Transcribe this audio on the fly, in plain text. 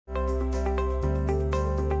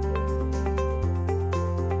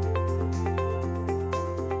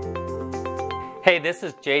Hey, this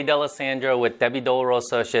is Jay D'Alessandro with Debbie Dolro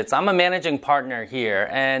Associates. I'm a managing partner here,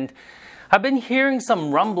 and I've been hearing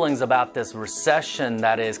some rumblings about this recession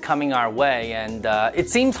that is coming our way, and it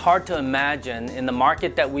seems hard to imagine in the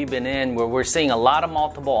market that we've been in, where we're seeing a lot of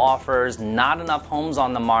multiple offers, not enough homes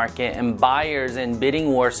on the market, and buyers in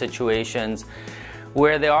bidding war situations,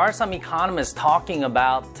 where there are some economists talking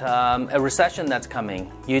about a recession that's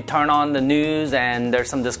coming. You turn on the news and there's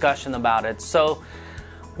some discussion about it. So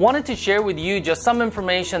wanted to share with you just some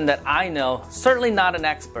information that I know, certainly not an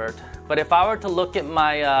expert, but if I were to look at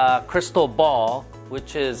my crystal ball,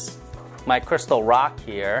 which is my crystal rock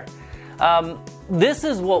here, this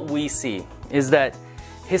is what we see, is that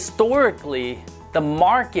historically the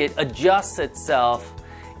market adjusts itself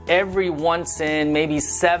every once in maybe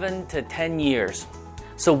 7 to 10 years.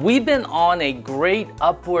 So we've been on a great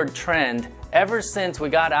upward trend ever since we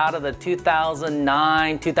got out of the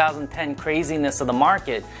 2009, 2010 craziness of the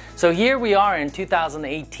market. So here we are in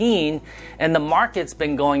 2018, and the market's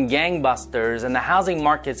been going gangbusters, and the housing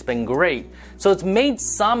market's been great. So it's made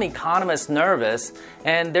some economists nervous,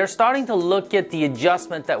 and they're starting to look at the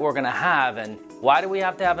adjustment that we're going to have. And why do we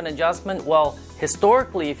have to have an adjustment? Well,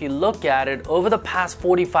 historically, if you look at it, over the past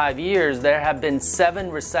 45 years, there have been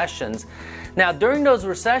 7 recessions. Now, during those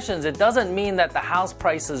recessions, it doesn't mean that the house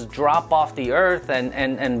prices drop off the earth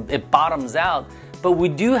and it bottoms out, but we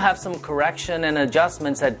do have some correction and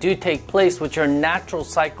adjustments that do take place, which are natural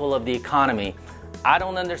cycle of the economy. I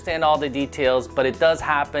don't understand all the details, but it does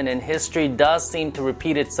happen, and history does seem to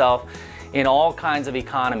repeat itself in all kinds of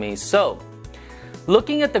economies. So,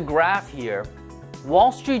 looking at the graph here,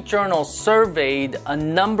 Wall Street Journal surveyed a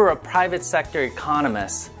number of private sector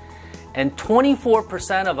economists, and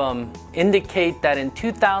 24% of them indicate that in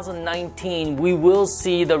 2019 we will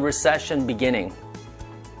see the recession beginning.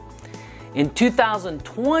 In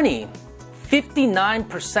 2020,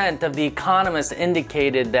 59% of the economists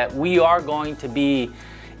indicated that we are going to be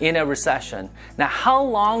in a recession. Now, how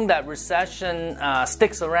long that recession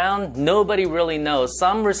sticks around, nobody really knows.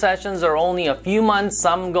 Some recessions are only a few months,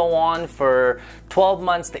 some go on for 12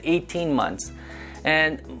 months to 18 months.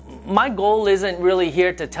 And my goal isn't really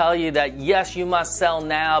here to tell you that, yes, you must sell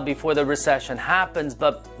now before the recession happens,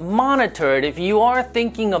 but monitor it. If you are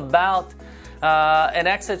thinking about an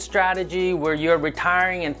exit strategy where you're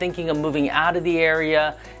retiring and thinking of moving out of the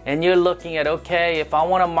area, and you're looking at, okay, if I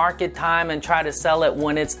want to market time and try to sell it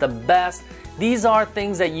when it's the best, these are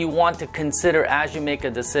things that you want to consider as you make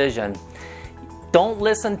a decision. Don't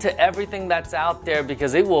listen to everything that's out there,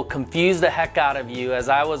 because it will confuse the heck out of you, as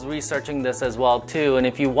I was researching this as well too. And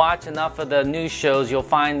if you watch enough of the news shows, you'll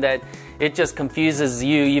find that it just confuses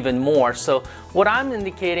you even more. So what I'm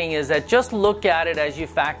indicating is that just look at it as you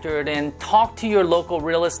factor it in. Talk to your local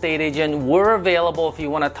real estate agent. We're available if you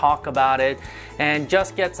want to talk about it, and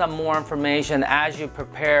just get some more information as you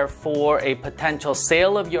prepare for a potential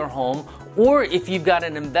sale of your home. Or if you've got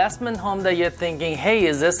an investment home that you're thinking, hey,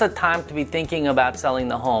 is this a time to be thinking about selling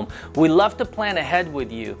the home? We love to plan ahead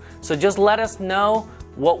with you. So just let us know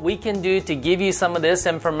what we can do to give you some of this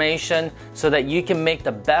information so that you can make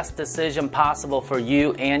the best decision possible for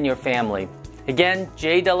you and your family. Again,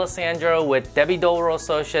 Jay D'Alessandro with Debbie Dolro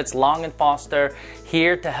Associates, Long & Foster,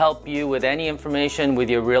 here to help you with any information with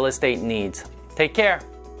your real estate needs. Take care.